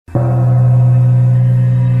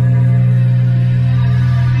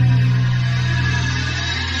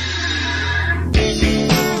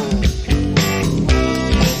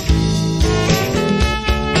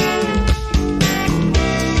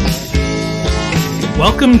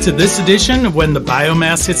Welcome to this edition of When the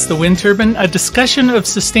Biomass Hits the Wind Turbine, a discussion of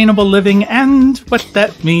sustainable living and what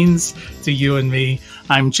that means to you and me.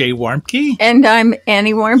 I'm Jay Warmke. And I'm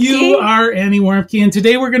Annie Warmke. You are Annie Warmke, and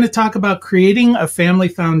today we're going to talk about creating a family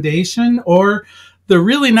foundation, or the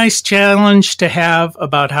really nice challenge to have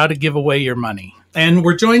about how to give away your money. And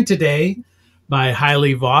we're joined today by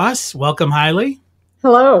Hylie Voss. Welcome, Hylie.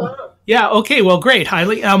 Hello. Yeah, okay, well, great,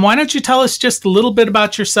 Hylie. Why don't you tell us just a little bit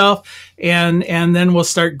about yourself, and then we'll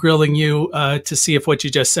start grilling you to see if what you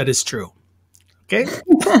just said is true. Okay?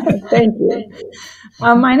 Thank you.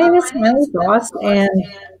 My name is Hylie Voss, and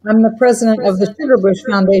I'm the president of the Sugarbush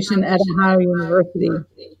Foundation at Ohio University.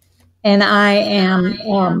 And I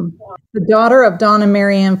am the daughter of Don and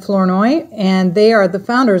Mary Ann Flournoy, and they are the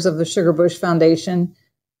founders of the Sugarbush Foundation.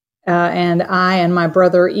 And I and my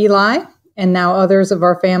brother Eli, and now others of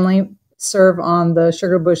our family, serve on the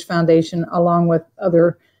Sugarbush Foundation along with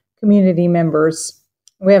other community members.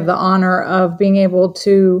 We have the honor of being able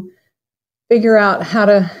to figure out how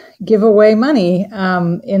to give away money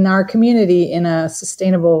in our community in a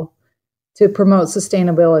sustainable, to promote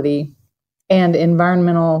sustainability and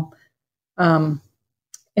environmental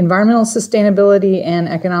sustainability and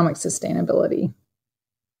economic sustainability.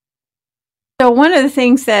 So one of the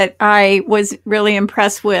things that I was really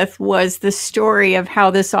impressed with was the story of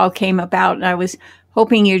how this all came about. And I was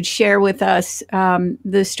hoping you'd share with us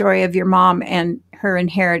the story of your mom and her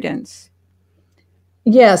inheritance.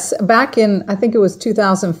 Yes. Back in, I think it was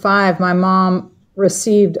 2005, my mom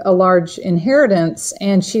received a large inheritance,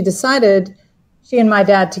 and she decided, she and my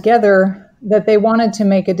dad together, that they wanted to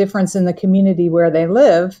make a difference in the community where they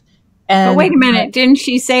live. And but wait a minute. Didn't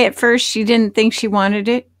she say at first she didn't think she wanted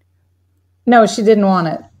it? No, she didn't want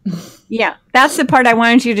it. Yeah, that's the part I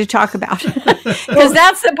wanted you to talk about, because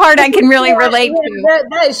that's the part I can really relate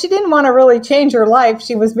to. She didn't want to really change her life.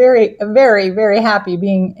 She was very, very, very happy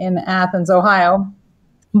being in Athens, Ohio.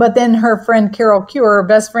 But then her friend Carol Cure, her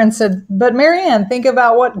best friend, said, "But Marianne, think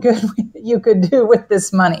about what good you could do with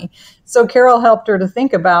this money." So Carol helped her to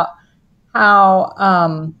think about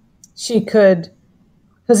how she could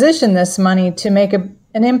position this money to make an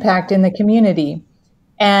impact in the community.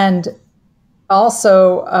 And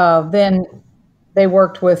also, then they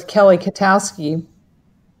worked with Kelly Katowski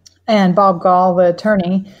and Bob Gall, the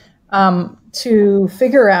attorney, to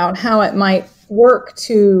figure out how it might work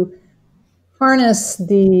to harness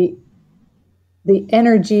the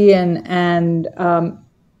energy and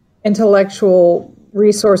intellectual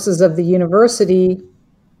resources of the university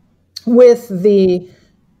with the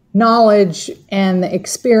knowledge and the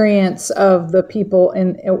experience of the people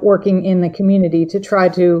working in the community to try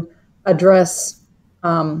to address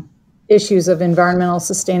issues of environmental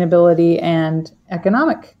sustainability and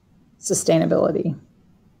economic sustainability.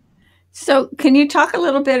 So can you talk a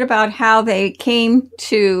little bit about how they came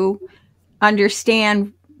to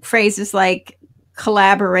understand phrases like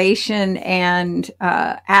collaboration and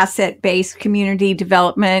asset-based community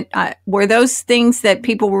development? Were those things that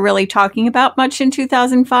people were really talking about much in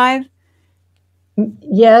 2005?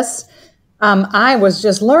 Yes. I was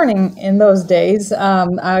just learning in those days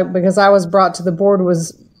because I was brought to the board,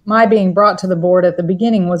 my being brought to the board at the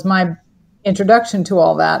beginning was my introduction to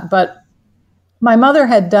all that. But my mother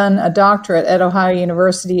had done a doctorate at Ohio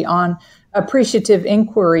University on appreciative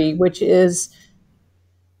inquiry, which is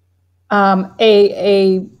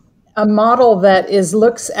a model that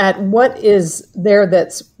looks at what is there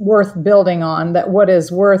that's worth building on, that what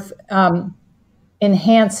is worth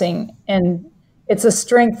enhancing. And it's a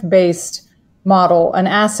strength-based model, an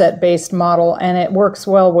asset-based model, and it works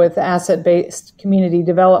well with asset-based community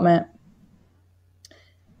development.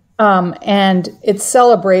 And it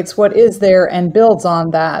celebrates what is there and builds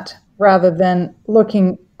on that, rather than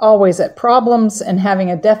looking always at problems and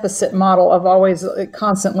having a deficit model of always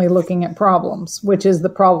constantly looking at problems, which is the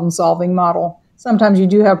problem-solving model. Sometimes you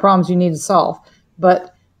do have problems you need to solve,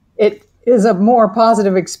 but it is a more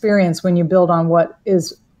positive experience when you build on what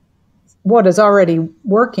is already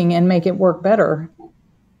working and make it work better.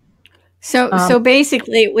 So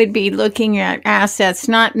basically it would be looking at assets,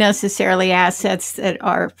 not necessarily assets that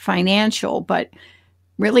are financial, but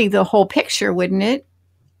really the whole picture, wouldn't it?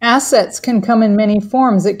 Assets can come in many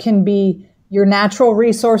forms. It can be your natural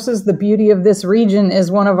resources. The beauty of this region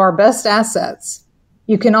is one of our best assets.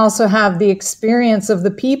 You can also have the experience of the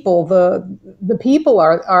people. The people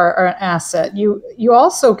are an asset. You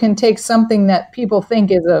also can take something that people think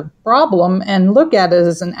is a problem and look at it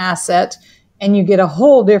as an asset, and you get a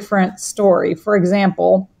whole different story. For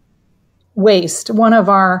example, waste. One of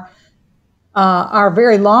our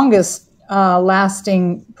very longest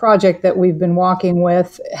lasting project that we've been walking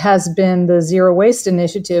with has been the Zero Waste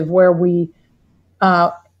Initiative, where we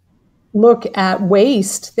look at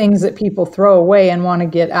waste, things that people throw away and want to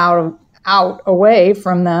get away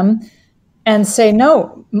from them, and say,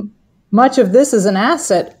 no, much of this is an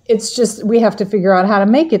asset. It's just we have to figure out how to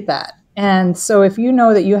make it that. And so if you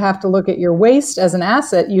know that you have to look at your waste as an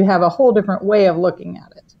asset, you have a whole different way of looking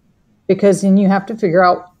at it, because then you have to figure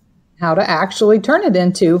out how to actually turn it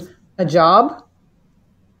into a job,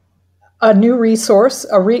 a new resource,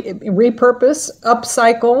 repurpose,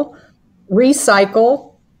 upcycle,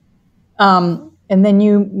 recycle, and then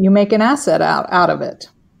you make an asset out of it.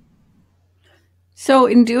 So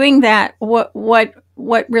in doing that, what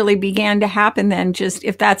really began to happen then? Just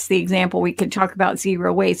if that's the example, we could talk about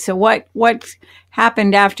zero waste. So what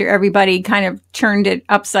happened after everybody kind of turned it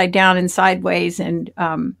upside down and sideways, and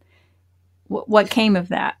what came of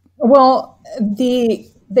that? Well,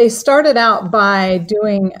 they started out by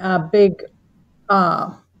doing a big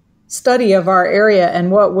study of our area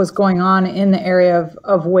and what was going on in the area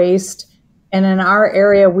of waste. And in our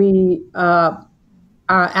area,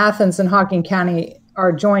 Athens and Hocking County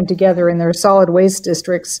are joined together in their solid waste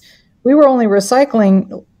districts. We were only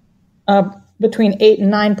recycling between 8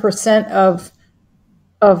 and 9% of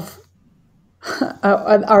our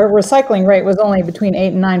recycling rate was only between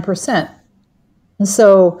 8 and 9%. And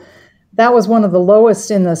so that was one of the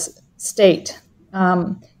lowest in the state.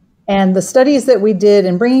 And the studies that we did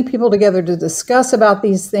and bringing people together to discuss about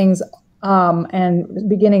these things and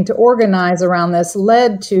beginning to organize around this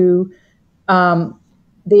led to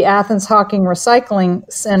the Athens Hocking Recycling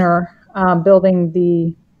Center building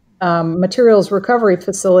the materials recovery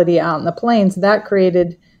facility out in the plains. That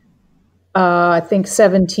created, I think,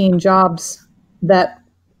 17 jobs that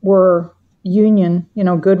were union,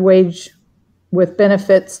 good wage with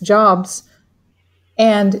benefits jobs.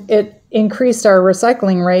 And it increased our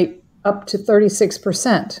recycling rate up to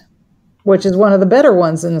 36%, which is one of the better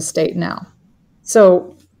ones in the state now.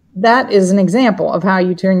 So that is an example of how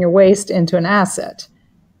you turn your waste into an asset.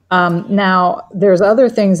 Now, there's other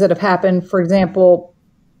things that have happened. For example,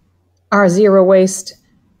 our zero waste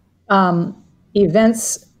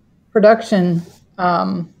events production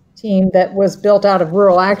team that was built out of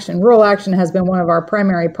Rural Action. Rural Action has been one of our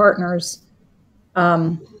primary partners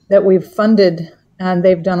that we've funded, and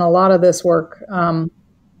they've done a lot of this work.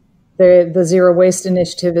 The Zero Waste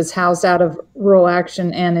Initiative is housed out of Rural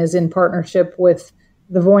Action and is in partnership with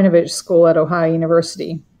the Voinovich School at Ohio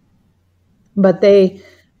University. But they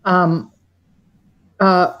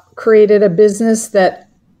created a business that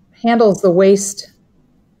handles the waste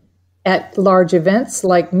at large events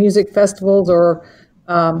like music festivals or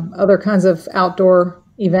other kinds of outdoor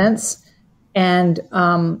events. And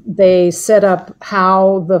they set up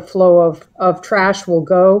how the flow of trash will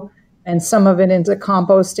go, and some of it into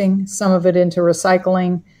composting, some of it into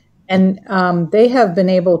recycling. And they have been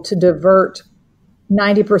able to divert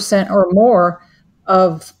 90% or more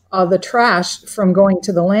of the trash from going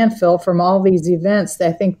to the landfill from all these events.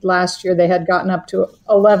 I think last year they had gotten up to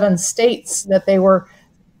 11 states that they were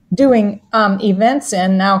doing events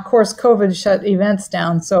in. Now, of course, COVID shut events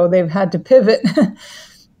down, so they've had to pivot.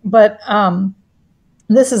 But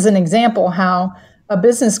this is an example how a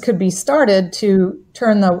business could be started to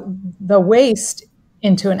turn the waste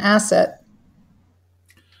into an asset.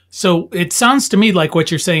 So it sounds to me like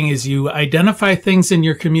what you're saying is you identify things in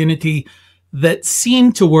your community that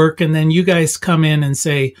seem to work, and then you guys come in and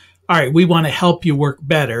say, all right, we want to help you work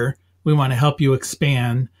better. We want to help you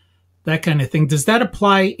expand, that kind of thing. Does that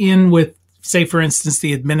apply in with, say, for instance,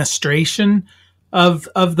 the administration of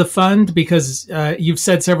the fund? Because you've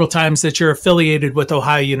said several times that you're affiliated with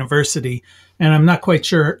Ohio University, and I'm not quite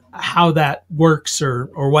sure how that works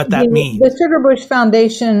or what that means. The Sugar Bush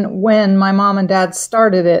Foundation, when my mom and dad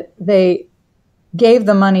started it, they gave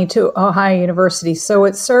the money to Ohio University. So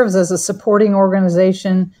it serves as a supporting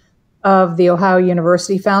organization of the Ohio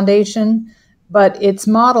University Foundation. But its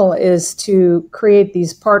model is to create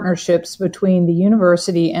these partnerships between the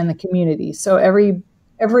university and the community. So every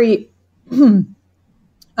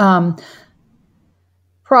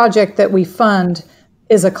project that we fund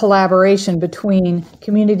is a collaboration between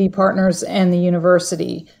community partners and the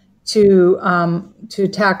university to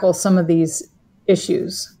tackle some of these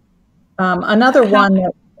issues. Another one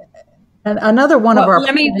of our.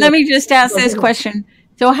 Let me just ask this question.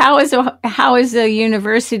 So how is the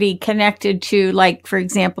university connected to, like, for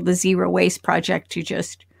example, the Zero Waste project you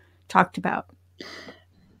just talked about?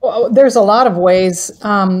 Well, there's a lot of ways.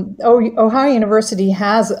 Ohio University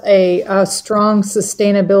has a strong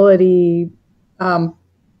sustainability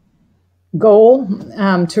goal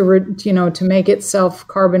to make itself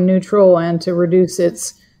carbon neutral and to reduce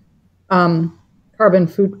its carbon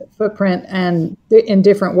footprint and in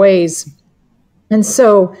different ways. And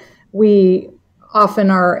so we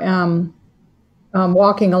often are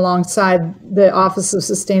walking alongside the Office of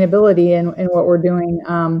Sustainability in what we're doing.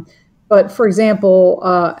 But for example,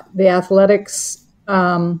 the athletics,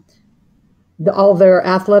 all their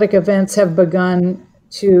athletic events have begun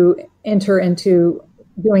to enter into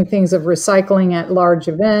doing things of recycling at large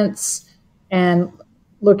events and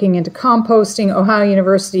looking into composting. Ohio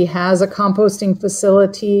University has a composting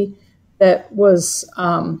facility that was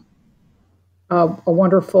a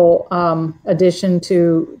wonderful addition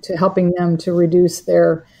to helping them to reduce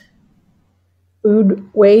their food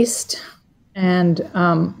waste. And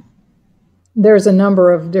there's a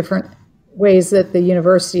number of different ways that the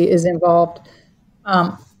university is involved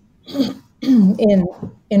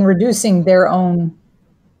in reducing their own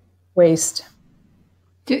waste.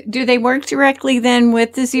 Do they work directly then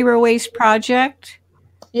with the Zero Waste Project?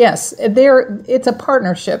 Yes, it's a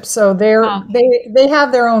partnership. So they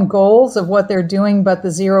have their own goals of what they're doing, but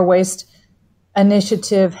the Zero Waste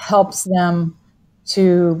Initiative helps them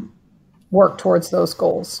to work towards those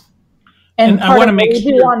goals. And I want to part of what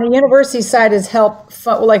we do on the university side is help,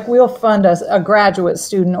 like we'll fund a graduate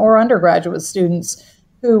student or undergraduate students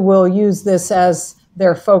who will use this as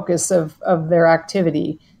their focus of their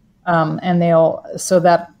activity, and they'll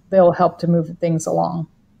help to move things along.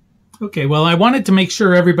 Okay, well, I wanted to make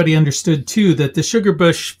sure everybody understood too that the Sugar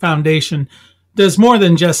Bush Foundation does more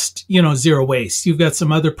than just zero waste. You've got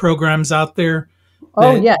some other programs out there.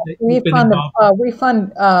 Oh yeah, we fund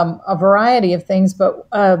a variety of things, but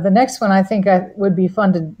the next one I think would be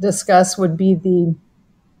fun to discuss would be the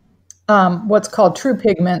what's called True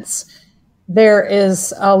Pigments. There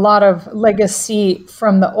is a lot of legacy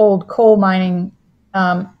from the old coal mining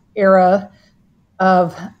era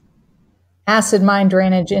of acid mine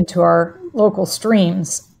drainage into our local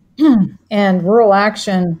streams, and Rural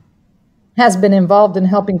Action has been involved in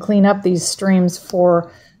helping clean up these streams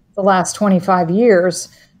for the last 25 years,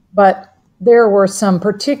 but there were some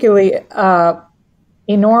particularly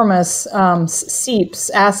enormous seeps,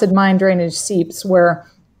 acid mine drainage seeps, where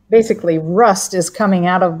basically rust is coming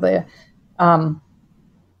out of the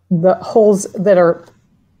holes that are,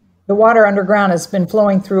 the water underground has been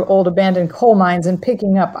flowing through old abandoned coal mines and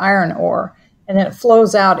picking up iron ore, and then it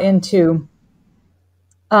flows out into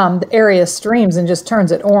the area streams and just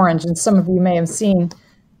turns it orange. And some of you may have seen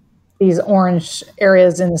these orange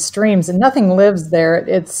areas in the streams, and nothing lives there.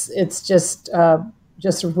 It's just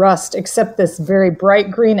rust, except this very bright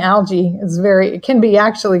green algae. It can be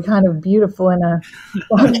actually kind of beautiful in a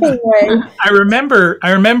shocking way. I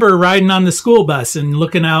remember riding on the school bus and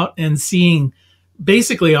looking out and seeing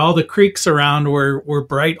basically all the creeks around were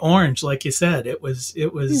bright orange, like you said. It was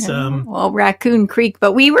well, Raccoon Creek,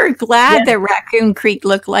 but we were glad that Raccoon Creek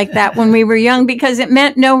looked like that when we were young, because it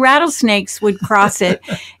meant no rattlesnakes would cross it,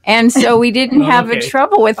 and so we didn't have a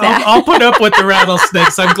trouble with that. I'll put up with the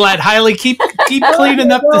rattlesnakes. I'm glad. Hylie, keep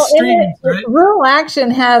cleaning up the streams. Right? Rural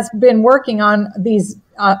Action has been working on these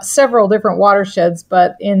several different watersheds,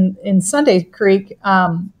 but in Sunday Creek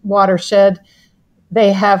watershed,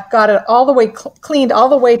 they have got it all the way cleaned all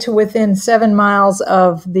the way to within 7 miles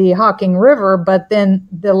of the Hocking River. But then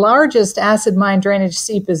the largest acid mine drainage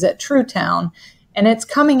seep is at Truetown, and it's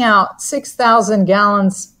coming out 6,000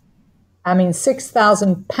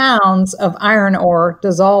 pounds of iron ore,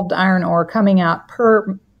 dissolved iron ore, coming out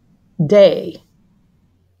per day.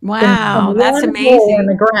 Wow, that's amazing. In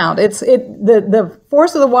the ground, the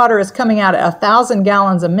force of the water is coming out at 1,000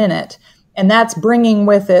 gallons a minute, and that's bringing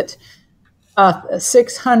with it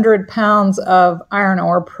 600 pounds of iron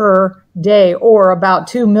ore per day, or about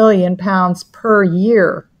 2 million pounds per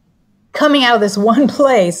year, coming out of this one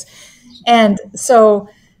place. And so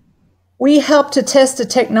we helped to test a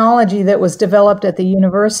technology that was developed at the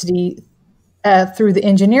university through the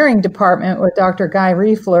engineering department with Dr. Guy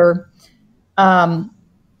Riefler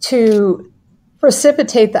to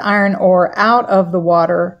precipitate the iron ore out of the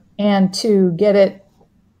water and to get it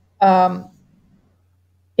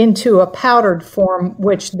into a powdered form,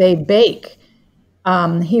 which they bake.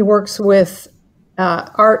 He works with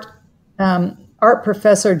art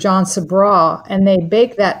professor John Sabraw, and they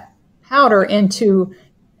bake that powder into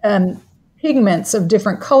pigments of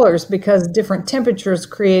different colors, because different temperatures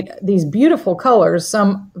create these beautiful colors.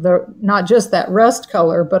 Not just that rust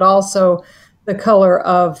color, but also the color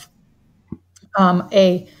of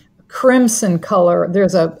a crimson color.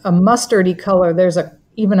 There's a mustardy color. There's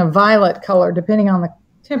even a violet color, depending on the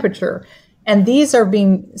temperature. And these are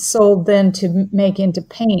being sold then to make into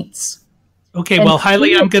paints. Okay, well,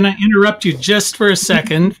 Hylie, I'm going to interrupt you just for a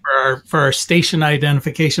second for our station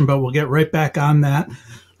identification, but we'll get right back on that.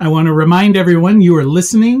 I want to remind everyone you are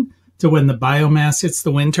listening to When the Biomass Hits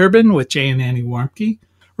the Wind Turbine with Jay and Annie Warmke.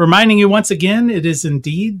 Reminding you once again, it is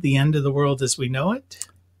indeed the end of the world as we know it.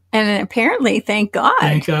 And apparently, thank God.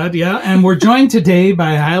 Thank God, yeah. And we're joined today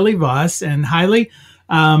by Hylie Voss. And Hylie,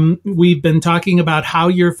 we've been talking about how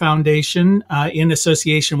your foundation, in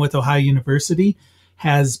association with Ohio University,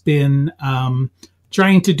 has been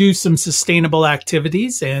trying to do some sustainable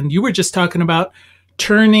activities. And you were just talking about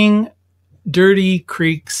turning dirty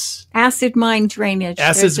creeks, acid mine drainage.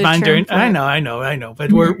 Acid mine drainage. I know.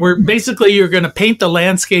 But we're basically, you're going to paint the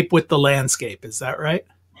landscape with the landscape. Is that right?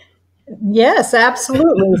 Yes,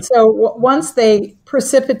 absolutely. So once they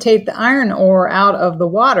precipitate the iron ore out of the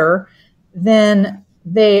water, then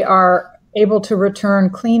they are able to return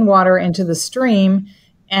clean water into the stream,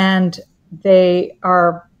 and they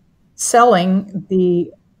are selling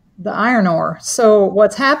the iron ore. So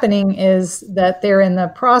what's happening is that they're in the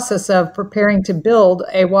process of preparing to build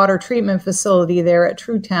a water treatment facility there at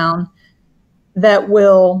Truetown that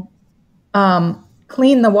will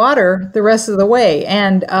clean the water the rest of the way.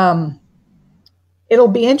 And it'll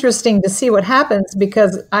be interesting to see what happens,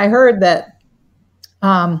 because I heard that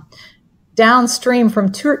downstream from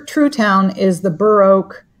Truetown is the Burr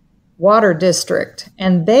Oak Water District,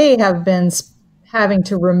 and they have been having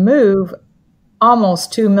to remove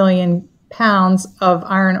almost 2 million pounds of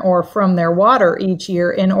iron ore from their water each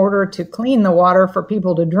year in order to clean the water for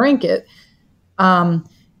people to drink it. And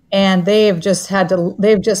they've just been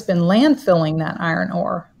landfilling that iron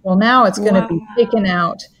ore. Well, now it's going to be taken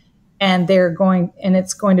out, and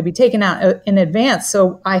it's going to be taken out in advance.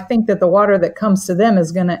 So I think that the water that comes to them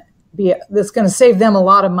is going to save them a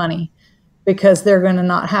lot of money, because they're going to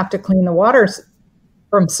not have to clean the water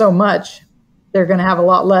from so much. They're going to have a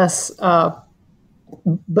lot less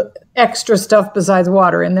extra stuff besides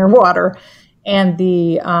water in their water, and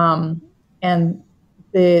the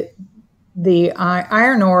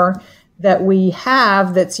iron ore that we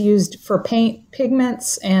have that's used for paint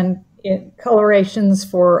pigments and colorations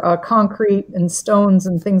for concrete and stones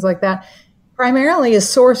and things like that primarily is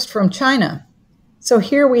sourced from China. So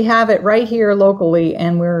here we have it right here locally,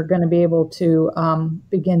 and we're going to be able to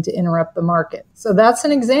begin to interrupt the market. So that's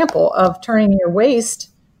an example of turning your waste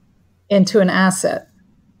into an asset.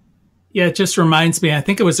 Yeah, it just reminds me, I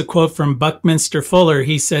think it was a quote from Buckminster Fuller.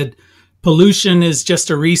 He said, pollution is just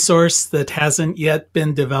a resource that hasn't yet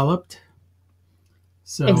been developed.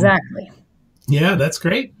 So exactly. Yeah, that's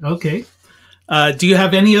great. Okay. Do you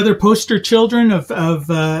have any other poster children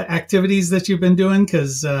of activities that you've been doing?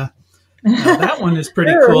 Because that one is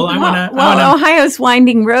pretty cool. Ohio's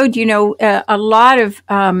Winding Road, a lot of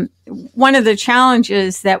one of the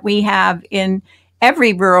challenges that we have in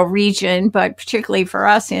every rural region, but particularly for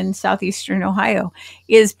us in southeastern Ohio,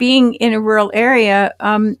 is being in a rural area.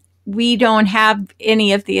 We don't have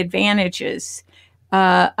any of the advantages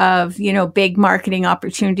of, big marketing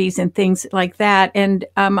opportunities and things like that. And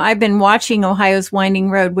I've been watching Ohio's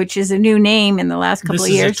Winding Road, which is a new name in the last couple of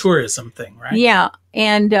years. This is a tourism thing, right? Yeah.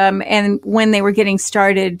 And when they were getting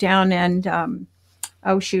started down and,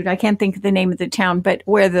 I can't think of the name of the town, but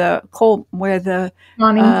Corning?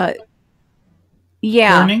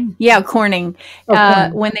 Yeah, Corning.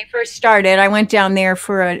 When they first started, I went down there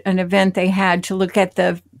for an event they had to look at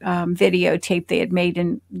the videotape they had made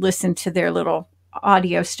and listen to their little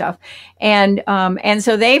audio stuff. And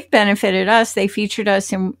so they've benefited us. They featured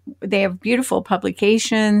us, and they have beautiful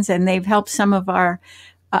publications, and they've helped some of our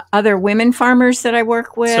other women farmers that I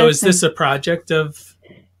work with. So is this a project of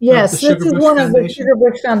Yes, this is one of the Sugar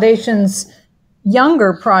Bush Foundation's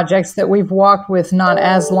younger projects that we've walked with, not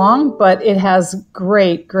as long, but it has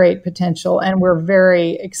great potential, and we're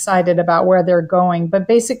very excited about where they're going. But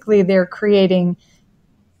basically, they're creating,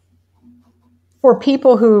 for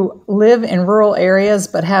people who live in rural areas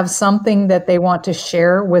but have something that they want to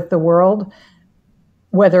share with the world,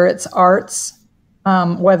 whether it's arts,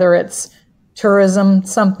 whether it's tourism,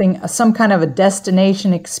 some kind of a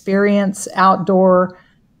destination experience, outdoor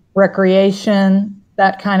recreation,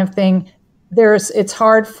 that kind of thing. It's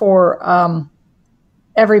hard for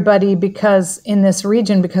everybody, because in this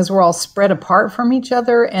region, because we're all spread apart from each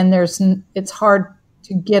other, and it's hard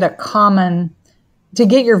to get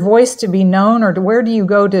get your voice to be known, or where do you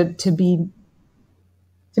go to be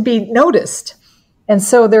noticed? And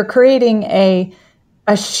so they're creating a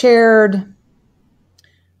shared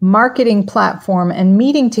marketing platform and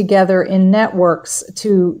meeting together in networks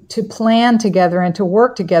to plan together and to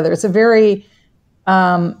work together. It's a very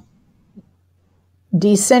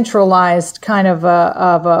decentralized kind of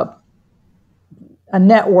a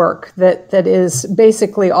network that is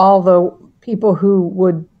basically all the people who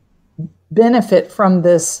would benefit from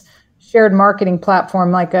this shared marketing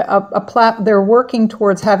platform, like they're working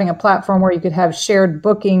towards having a platform where you could have shared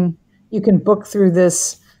booking. You can book through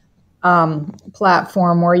this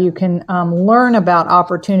platform where you can learn about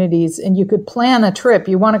opportunities, and you could plan a trip.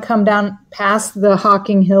 You want to come down past the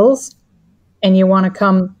Hocking Hills and you want to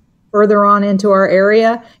come further on into our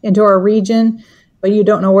area, into our region, but you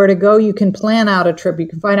don't know where to go. You can plan out a trip. You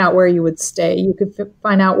can find out where you would stay. You could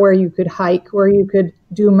find out where you could hike, where you could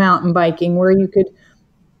do mountain biking, where you could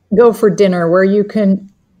go for dinner, where you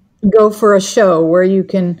can go for a show, where you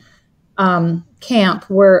can camp,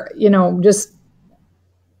 where, just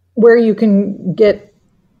where you can get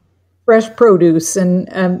fresh produce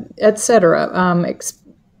and et cetera,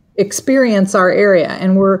 experience our area.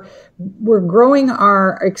 And we're growing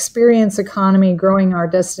our experience economy, growing our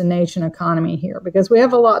destination economy here because we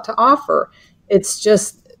have a lot to offer. It's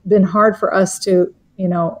just been hard for us to,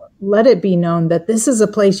 let it be known that this is a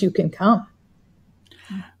place you can come.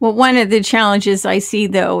 Well, one of the challenges I see,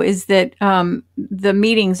 though, is that the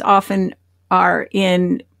meetings often are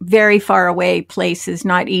in very far away places,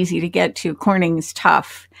 not easy to get to. Corning's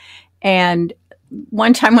tough. And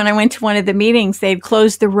one time when I went to one of the meetings, they'd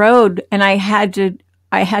closed the road and I had to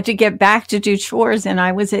get back to do chores, and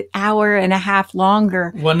I was an hour and a half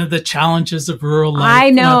longer. One of the challenges of rural life. I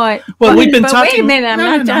know. Well, we've been talking. Wait a minute, I'm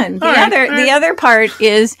not done. The other part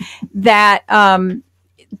is that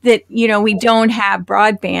we don't have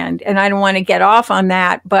broadband, and I don't want to get off on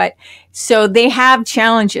that, but so they have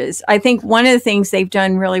challenges. I think one of the things they've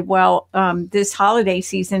done really well this holiday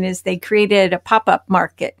season is they created a pop-up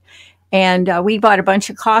market, and we bought a bunch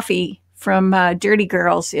of coffee from Dirty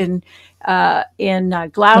Girls in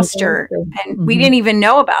Gloucester, and we didn't even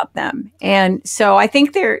know about them. And so I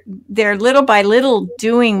think they're little by little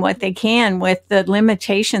doing what they can with the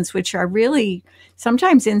limitations, which are really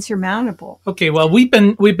sometimes insurmountable. Okay, well, we've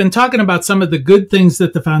been talking about some of the good things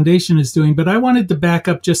that the foundation is doing, but I wanted to back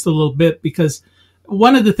up just a little bit because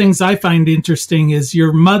one of the things I find interesting is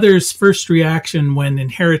your mother's first reaction when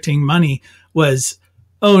inheriting money was,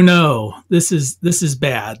 "Oh no, this is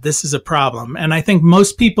bad. This is a problem." And I think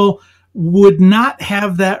most people would not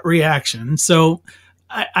have that reaction. So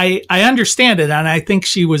I understand it, and I think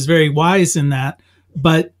she was very wise in that.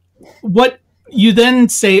 But what you then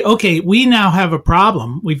say, okay, we now have a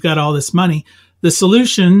problem. We've got all this money. The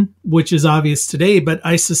solution, which is obvious today, but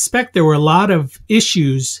I suspect there were a lot of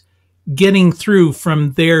issues getting through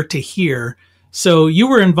from there to here. So you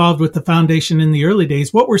were involved with the foundation in the early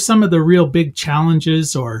days. What were some of the real big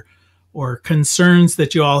challenges or concerns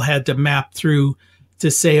that you all had to map through to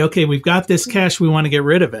say, okay, we've got this cash, we want to get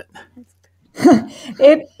rid of it?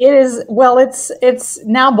 It is, well, it's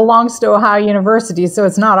now belongs to Ohio University, so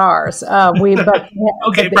it's not ours.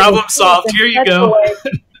 Okay, problem solved. Here you go.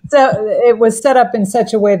 So it was set up in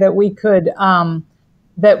such a way that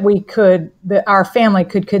our family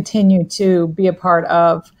could continue to be a part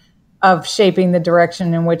of shaping the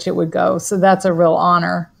direction in which it would go. So that's a real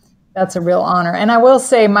honor. And I will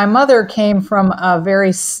say my mother came from a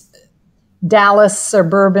very Dallas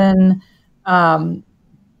suburban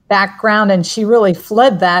background, and she really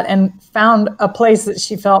fled that and found a place that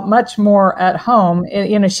she felt much more at home.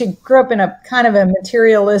 She grew up in a kind of a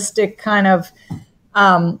materialistic kind of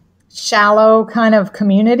shallow kind of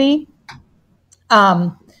community.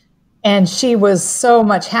 And she was so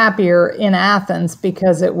much happier in Athens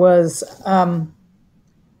because it was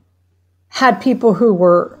had people who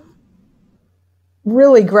were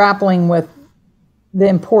really grappling with the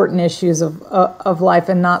important issues of life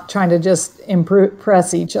and not trying to just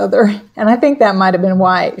impress each other. And I think that might have been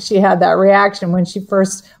why she had that reaction when she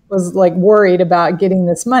first was like worried about getting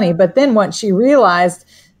this money. But then once she realized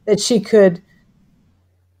that she could,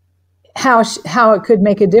 how it could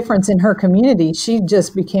make a difference in her community, she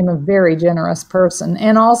just became a very generous person.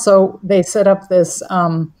 And also they set up this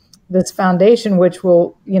this foundation, which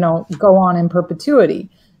will, go on in perpetuity.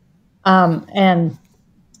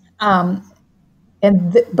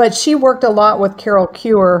 But she worked a lot with Carol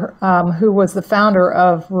Cure, who was the founder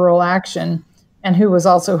of Rural Action and who was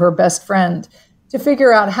also her best friend, to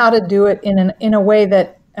figure out how to do it in a way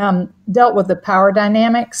that dealt with the power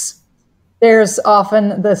dynamics. There's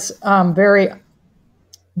often this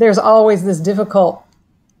there's always this difficult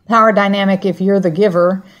power dynamic if you're the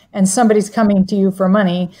giver and somebody's coming to you for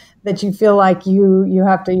money, that you feel like you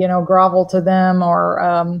have to, grovel to them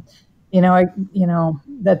or,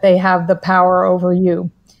 that they have the power over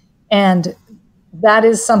you. And that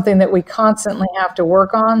is something that we constantly have to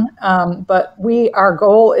work on. But our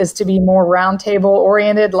goal is to be more roundtable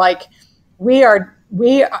oriented. Like we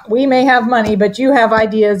may have money, but you have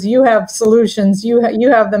ideas, you have solutions, you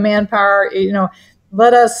have the manpower,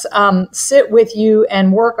 let us sit with you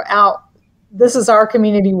and work out. This is our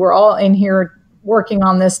community. We're all in here working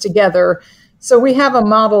on this together. So we have a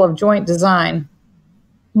model of joint design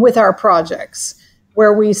with our projects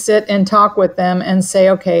where we sit and talk with them and say,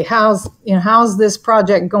 okay, how's this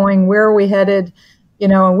project going? Where are we headed?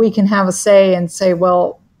 And we can have a say and say,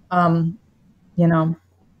 well,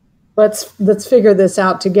 let's figure this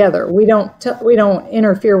out together. We don't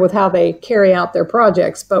interfere with how they carry out their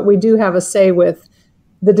projects, but we do have a say with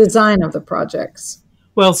the design of the projects.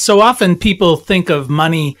 Well, so often people think of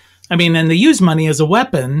money, and they use money as a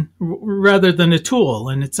weapon rather than a tool.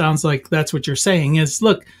 And it sounds like that's what you're saying is,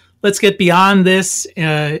 look, let's get beyond this.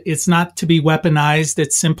 It's not to be weaponized.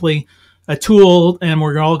 It's simply a tool, and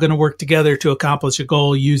we're all going to work together to accomplish a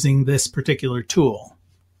goal using this particular tool.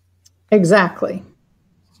 Exactly.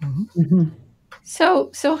 Mm-hmm. Mm-hmm.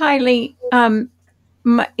 So Hylie,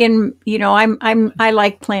 I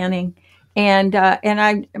like planning. And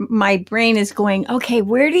my brain is going, okay,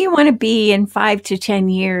 where do you want to be in 5 to 10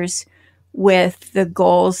 years with the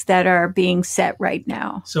goals that are being set right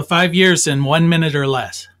now? So 5 years in 1 minute or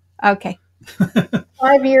less. Okay.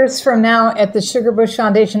 5 years from now at the Sugar Bush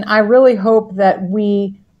Foundation, I really hope that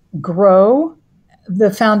we grow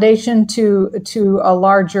the foundation to a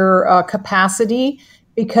larger capacity,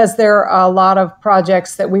 because there are a lot of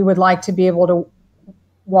projects that we would like to be able to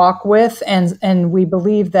walk with. And we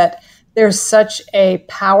believe that there's such a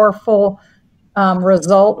powerful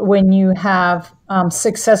result when you have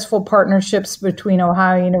successful partnerships between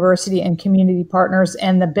Ohio University and community partners,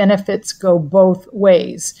 and the benefits go both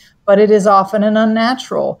ways. But it is often an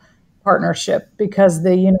unnatural partnership because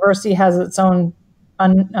the university has its own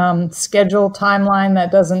schedule timeline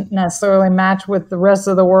that doesn't necessarily match with the rest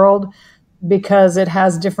of the world because it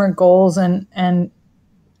has different goals.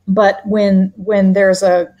 But when there's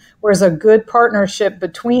a good partnership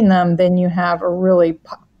between them, then you have a really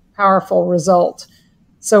powerful result.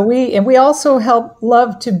 So we also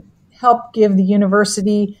love to help give the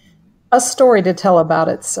university a story to tell about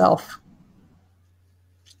itself.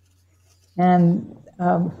 And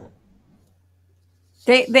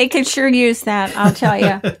they could sure use that, I'll tell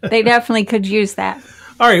you. They definitely could use that.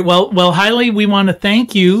 All right. Well, Hylie, we want to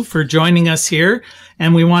thank you for joining us here.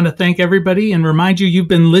 And we want to thank everybody and remind you, you've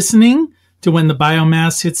been listening to When the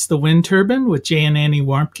Biomass Hits the Wind Turbine with Jay and Annie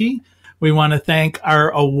Warmke. We want to thank our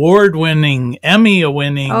award-winning,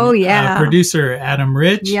 Emmy-winning producer, Adam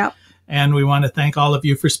Rich. Yep. And we want to thank all of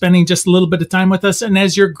you for spending just a little bit of time with us. And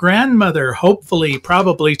as your grandmother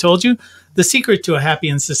probably told you, the secret to a happy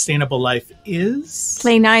and sustainable life is...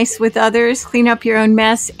 play nice with others, clean up your own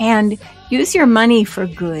mess, and use your money for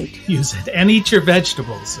good. Use it. And eat your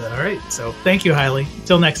vegetables. All right. So thank you, Hylie.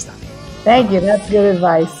 Until next time. Thank you. That's good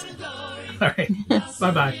advice. All right.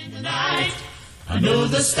 Bye-bye. I know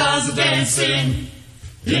the stars are dancing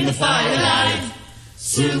in the firelight.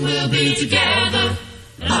 Soon we'll be together,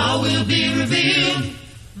 and all will be revealed.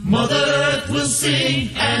 Mother Earth will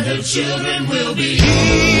sing, and her children will be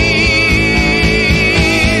healed.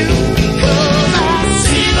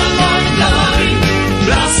 See the morning glory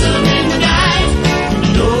blossom in the night.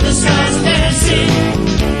 I know the stars are dancing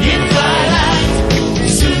in the firelight.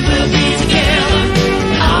 Soon we'll be together,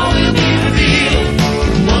 and all will be revealed.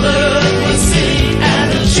 Mother Earth will sing, and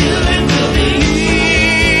her children will be healed.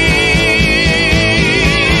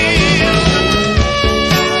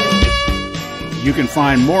 You can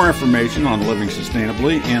find more information on living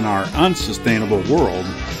sustainably in our unsustainable world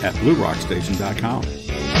at bluerockstation.com.